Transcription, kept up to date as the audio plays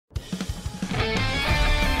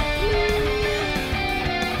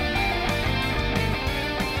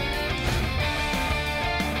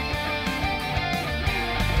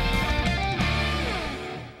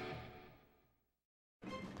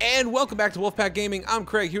And welcome back to Wolfepack Gaming. I'm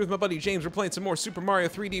Craig, here with my buddy James. We're playing some more Super Mario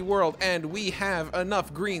 3D World, and we have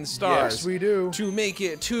enough green stars yes, we do. to make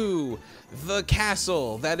it to the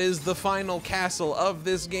castle. That is the final castle of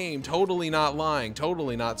this game. Totally not lying,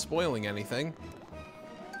 totally not spoiling anything.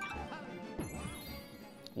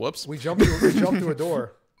 Whoops. We jumped through a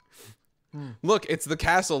door. Look, it's the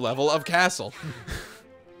castle level of castle.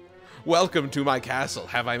 Welcome to my castle.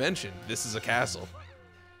 Have I mentioned this is a castle?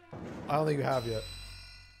 I don't think you have yet.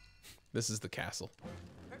 This is the castle.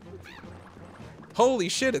 Holy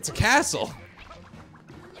shit, it's a castle!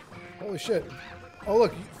 Holy shit. Oh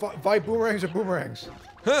look, fight boomerangs or boomerangs.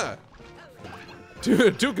 Huh!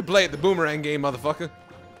 Two can play at the boomerang game, motherfucker.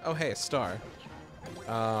 Oh hey, a star.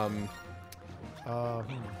 Do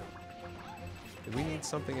we need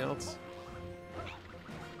something else?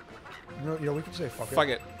 You know, we can say fuck it. Fuck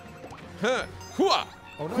it. Huh! Hua!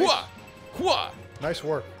 Oh, nice. Hua! Hua! Nice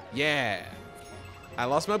work. Yeah. I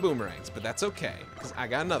lost my boomerangs, but that's okay, because I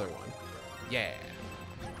got another one. Yeah.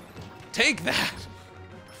 Take that!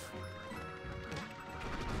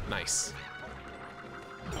 Nice.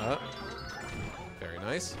 Very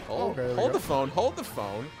nice. Hold, okay, hold the phone, hold the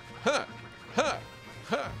phone. Huh, huh,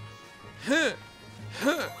 huh, huh,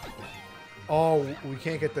 huh. Oh, we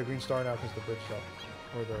can't get the green star now because the bridge dropped.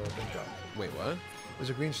 Or the thing dropped. Wait, what? There's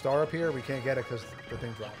a green star up here, we can't get it because the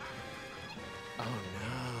thing dropped. Oh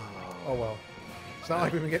no. Oh well. It's not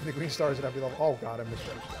like we've been getting the green stars at every level. Oh god, I missed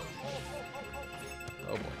it.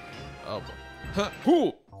 Oh boy. Oh boy. Huh.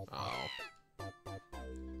 Hoo! Oh.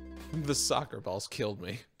 The soccer balls killed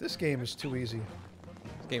me. This game is too easy.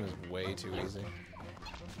 This game is way too easy.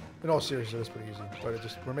 In all seriousness, it is pretty easy, but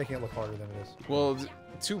we're making it look harder than it is. Well,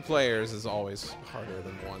 2 players is always harder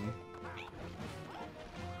than 1.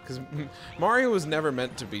 Because Mario was never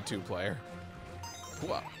meant to be 2-player.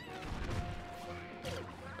 Whoa.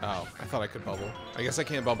 Oh, I thought I could bubble. I guess I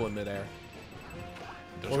can't bubble in midair.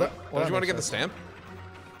 Don't you want to get the stamp?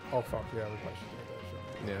 Oh fuck, yeah, we probably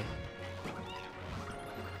should get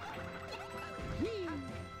that. Yeah.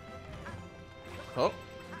 Oh.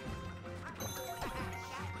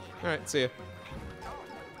 Alright, see ya.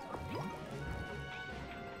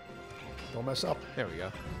 Don't mess up. There we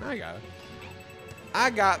go. I got it. I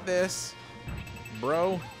got this,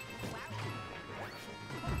 bro.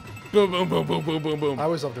 Boom, boom, boom, boom, boom, boom, boom. I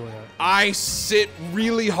always love doing that. I sit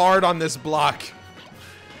really hard on this block.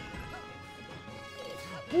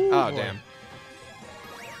 Ooh, oh, boy. damn.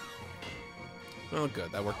 Oh, good.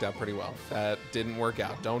 That worked out pretty well. That didn't work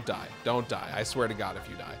out. Don't die. Don't die. I swear to God if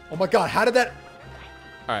you die. Oh my god, how did that...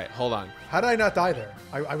 All right, hold on. How did I not die there?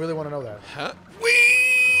 I really want to know that. Huh?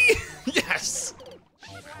 Whee! Yes!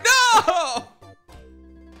 No!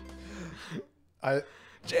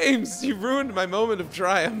 James, you ruined my moment of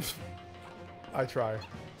triumph. I try.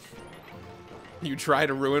 You try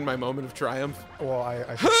to ruin my moment of triumph? Well,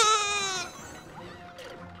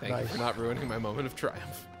 Thank you for not ruining my moment of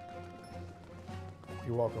triumph.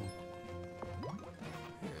 You're welcome.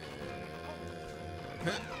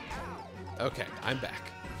 Okay, I'm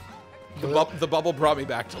back. The bubble brought me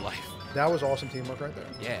back to life. That was awesome teamwork right there.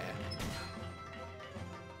 Yeah.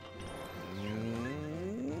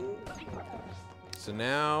 So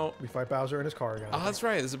now... We fight Bowser in his car again. Oh, that's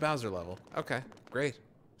right. There's a Bowser level. Okay, great.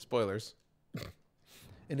 Spoilers.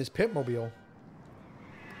 In his Pitmobile.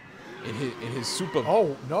 In his super...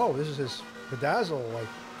 Oh, no. This is his Bedazzle, like,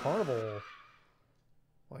 carnival.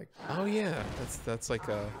 Like... Oh, yeah. That's like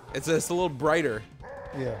a... It's a little brighter.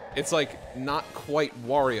 Yeah. It's like not quite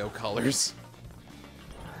Wario colors.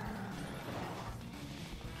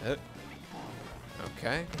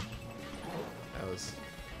 Okay. That was...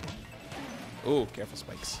 Ooh, careful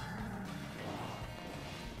spikes.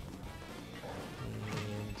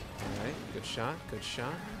 Alright, good shot, good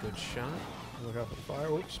shot, good shot. Look out for the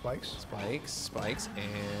fire. Oops, spikes. Spikes, spikes,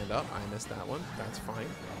 and up. I missed that one. That's fine.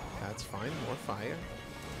 That's fine. More fire.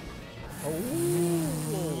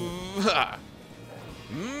 Oh.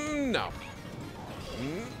 No.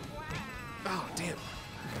 Oh, damn.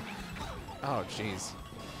 Oh, jeez.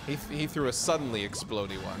 He threw a suddenly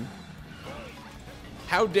explodey one.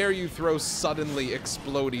 How dare you throw suddenly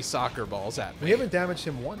explodey soccer balls at me? We haven't damaged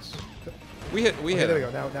him once. We hit There we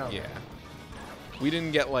him. go. Now. Yeah. We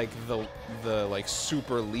didn't get like the like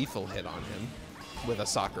super lethal hit on him with a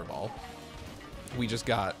soccer ball. We just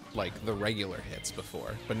got like the regular hits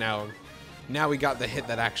before. But now we got the hit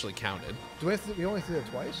that actually counted. We only did it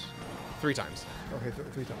twice? 3 times. Okay,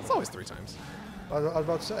 3 times. It's always 3 times. I was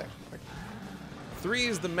about to say. Like, 3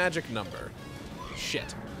 is the magic number.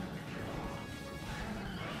 Shit.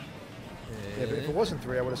 yeah, but if it wasn't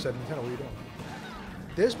 3, I would have said, Nintendo, what are you doing?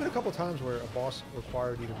 There's been a couple times where a boss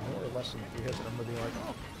required either more or less than 3 hits, and I'm gonna be like,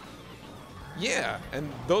 oh, Yeah,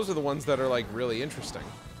 and those are the ones that are like really interesting.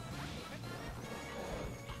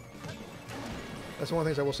 That's one of the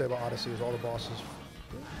things I will say about Odyssey is all the bosses.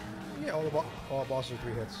 Yeah, all the bosses are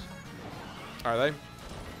 3 hits. Are they?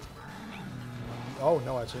 Oh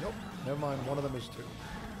no, actually nope. Never mind. One of them is 2.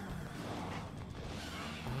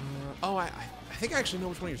 Oh, I think I actually know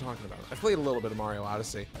which one you're talking about. I've played a little bit of Mario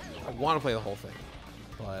Odyssey. I want to play the whole thing,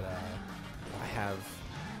 but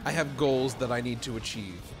I have goals that I need to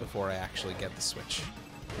achieve before I actually get the Switch.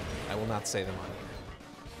 I will not say them on here.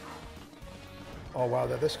 Oh wow,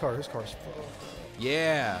 his car's.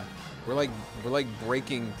 Yeah, we're like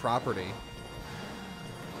breaking property.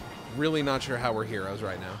 Really not sure how we're heroes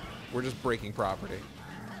right now. We're just breaking property.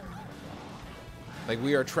 Like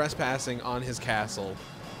we are trespassing on his castle.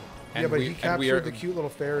 And yeah, but he captured the cute little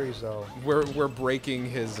fairies though. We're breaking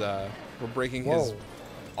his his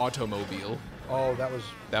automobile. Oh, that was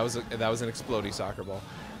an explodey soccer ball.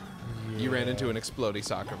 Yeah. You ran into an explodey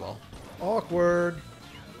soccer ball. Awkward.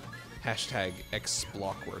 Hashtag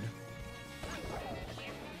explawkward.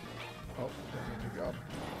 Oh, good job.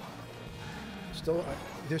 Still,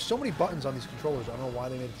 there's so many buttons on these controllers. I don't know why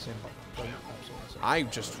they made the same button. I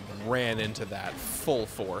just ran into that full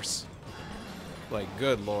force. Like,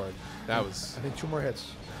 good lord. That was... I think 2 more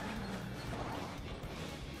hits.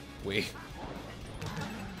 Wait.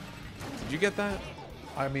 Did you get that?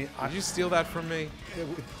 I mean... Did you steal that from me?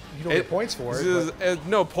 You don't get points for it.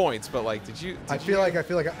 No points, but like, did you... I feel like I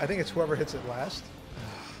think it's whoever hits it last.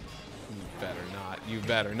 You better not. You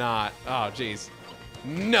better not. Oh, jeez.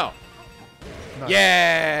 No! Nice.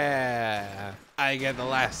 Yeah! I get the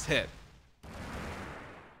last hit.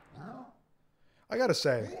 I gotta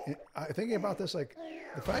say, thinking about this, like,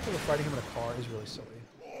 the fact that we're fighting him in a car is really silly.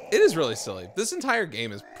 It is really silly. This entire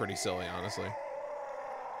game is pretty silly, honestly.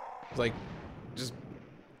 It's like, just...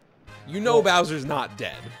 You know Bowser's not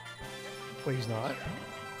dead. Wait, he's not?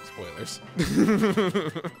 Spoilers.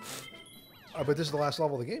 But this is the last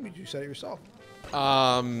level of the game. You said it yourself.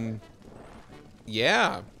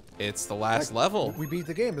 Yeah. It's the last level. We beat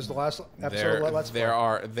the game. This is the last episode of Let's Play.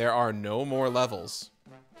 There are no more levels.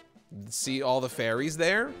 See all the fairies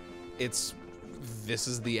there? This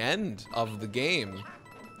is the end of the game.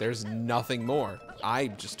 There's nothing more. I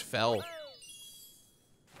just fell.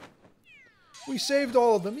 We saved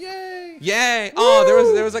all of them. Yay! Yay! Woo! Oh,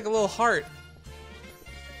 there was like a little heart.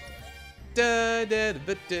 Da, da,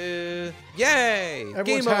 da, da. Yay! Everyone's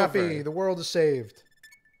game happy. over. The world is saved.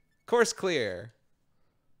 Course clear.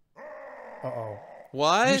 Uh-oh.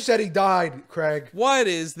 What? You said he died, Craig. What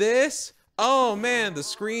is this? Oh man, the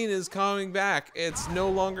screen is coming back. It's no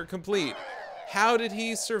longer complete. How did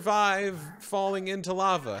he survive falling into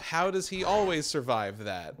lava? How does he always survive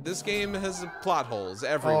that? This game has plot holes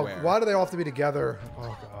everywhere. Oh, why do they all have to be together?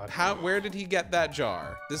 Oh god. Where did he get that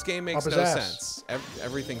jar? This game makes no sense.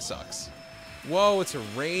 Everything sucks. Whoa, it's a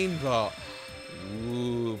rainbow.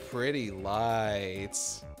 Ooh, pretty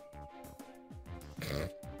lights. Is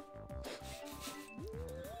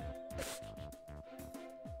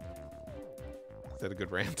that a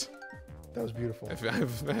good rant? That was beautiful.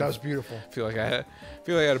 That was beautiful. I feel like I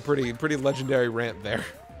had a pretty legendary rant there.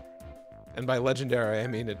 And by legendary, I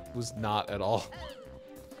mean it was not at all.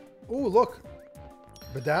 Ooh, look.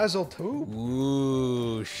 Bedazzled too.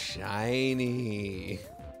 Ooh, shiny.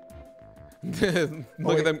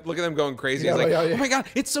 Look at them going crazy. Yeah, It's like, yeah. oh my god,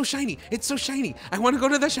 it's so shiny. It's so shiny. I want to go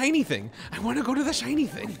to the shiny thing. I want to go to the shiny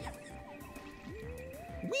thing.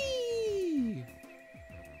 Whee!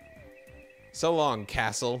 So long,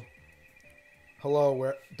 castle. Hello,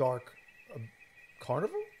 where dark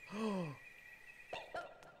carnival?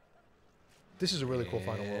 This is a really cool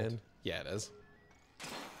final world. Yeah, it is.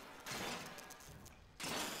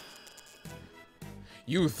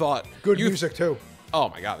 You thought good music too. Oh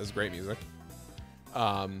my god, this is great music.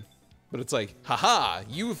 But it's like, haha,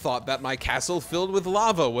 you thought that my castle filled with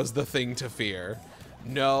lava was the thing to fear.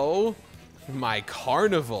 No, my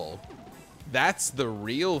carnival. That's the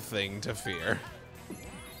real thing to fear.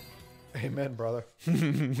 Amen, brother.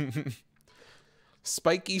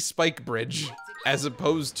 Spiky Spike Bridge, as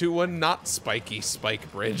opposed to a not spiky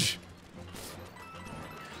Spike Bridge.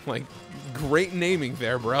 Like, great naming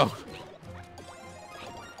there, bro.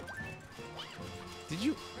 Did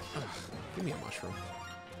you... Ugh, give me a mushroom.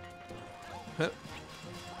 Huh?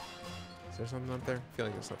 Is there something up there? I feel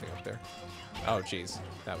like there's something up there. Oh, jeez.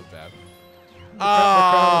 That was bad. The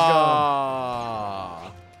crown was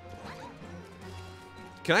gone.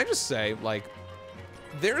 Can I just say, like,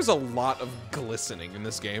 there's a lot of glistening in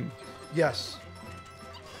this game. Yes.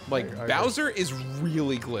 Like, Bowser is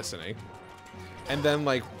really glistening. And then,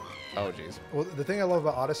 like, Oh, jeez. Well, the thing I love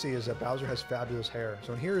about Odyssey is that Bowser has fabulous hair.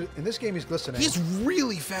 So in this game, he's glistening. He has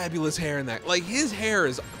really fabulous hair in that. Like, his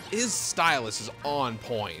stylus is on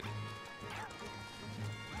point.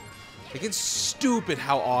 Like, it's stupid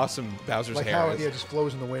how awesome Bowser's like hair how is. it just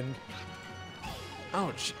flows in the wind.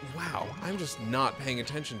 Oh, wow. I'm just not paying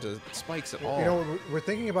attention to spikes at all. You know, we're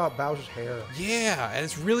thinking about Bowser's hair. Yeah, and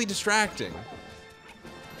it's really distracting.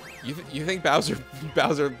 You think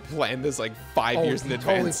Bowser planned this like 5 years in he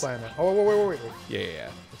advance? Totally planned that. Oh, wait.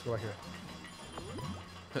 Yeah. Let's go back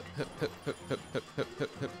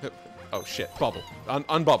here. Oh shit! Bubble.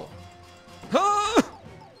 Unbubble. Ah!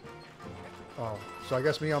 Oh, so I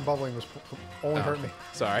guess me unbubbling was only hurt me.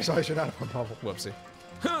 Sorry. So I should not have unbubbled. Whoopsie.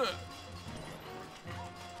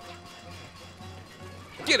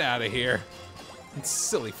 Get out of here!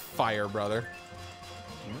 Silly fire, brother.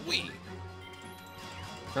 Wee.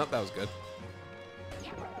 Nope, that was good. I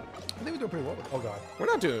think we're doing pretty well. Oh god. We're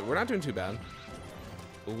not doing too bad.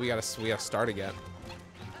 Ooh, we gotta start again.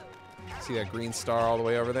 See that green star all the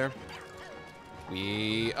way over there?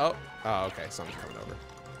 Oh, okay, something's coming over.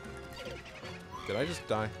 Did I just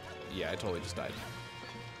die? Yeah, I totally just died.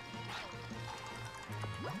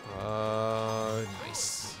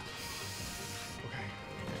 Nice. Okay.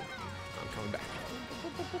 I'm coming back.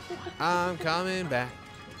 I'm coming back.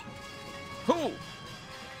 Whoo!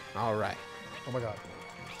 All right. Oh my god.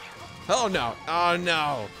 Oh no! Oh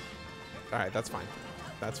no! All right, that's fine.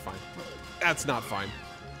 That's fine. That's not fine.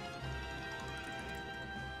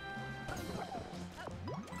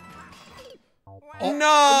 Oh,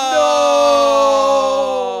 no!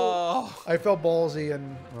 I felt ballsy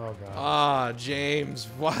and oh god. Ah, James,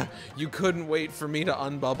 what? You couldn't wait for me to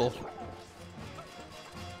unbubble.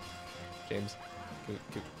 James,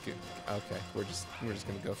 okay, we're just gonna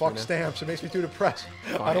go. Fuck through now. stamps. It makes me too depressed.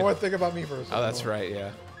 Fine. I don't want to think about me for a second. Oh, that's right.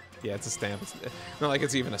 Yeah, yeah, it's a stamp. It's not like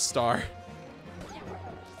it's even a star.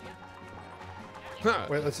 Huh.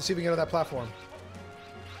 Wait, let's see if we can get on that platform.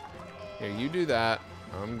 Here, you do that.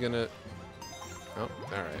 I'm gonna. Oh,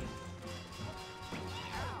 all right.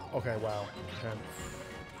 Okay, wow. Okay.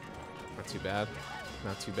 Not too bad.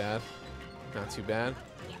 Not too bad. Not too bad.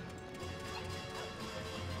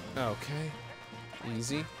 Okay.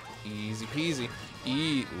 Easy. Easy peasy. Ooh.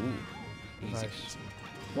 Easy Nice. peasy.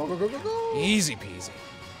 Go, go, go, go, go. Easy peasy.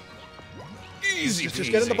 Easy peasy.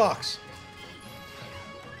 Just get in the box.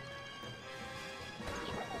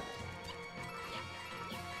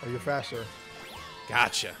 Are you faster?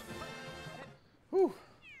 Gotcha. Whew.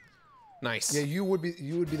 Nice. Yeah, you would be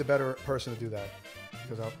the better person to do that.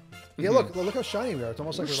 Because yeah, look how shiny we are. It's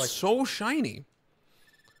almost like We're we're like so shiny.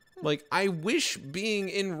 Like, I wish being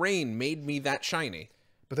in rain made me that shiny.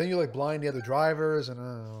 But then you like blind the other drivers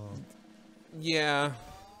and Yeah.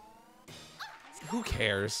 Who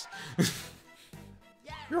cares?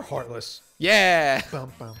 you're heartless. Yeah.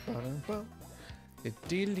 Bum, bum, bum, bum.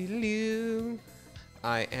 Diddly-doo.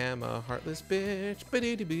 I am a heartless bitch.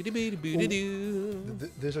 Ba-dee-dee-boo-dee-boo-dee-boo.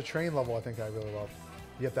 There's a train level I think I really love.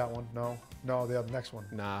 You get that one? No, the next one.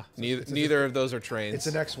 Nah, neither of those are trains. It's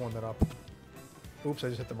the next one that up. Oops, I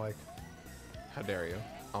just hit the mic. How dare you?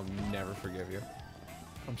 I'll never forgive you.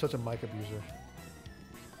 I'm such a mic abuser.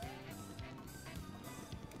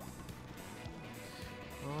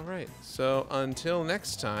 All right. So until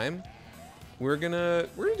next time, we're gonna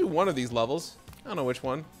do one of these levels. I don't know which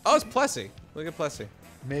one. Oh, it's Plessy. Look at Plessy.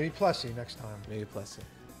 Maybe Plessy next time. Maybe Plessy.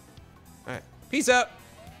 All right. Peace out.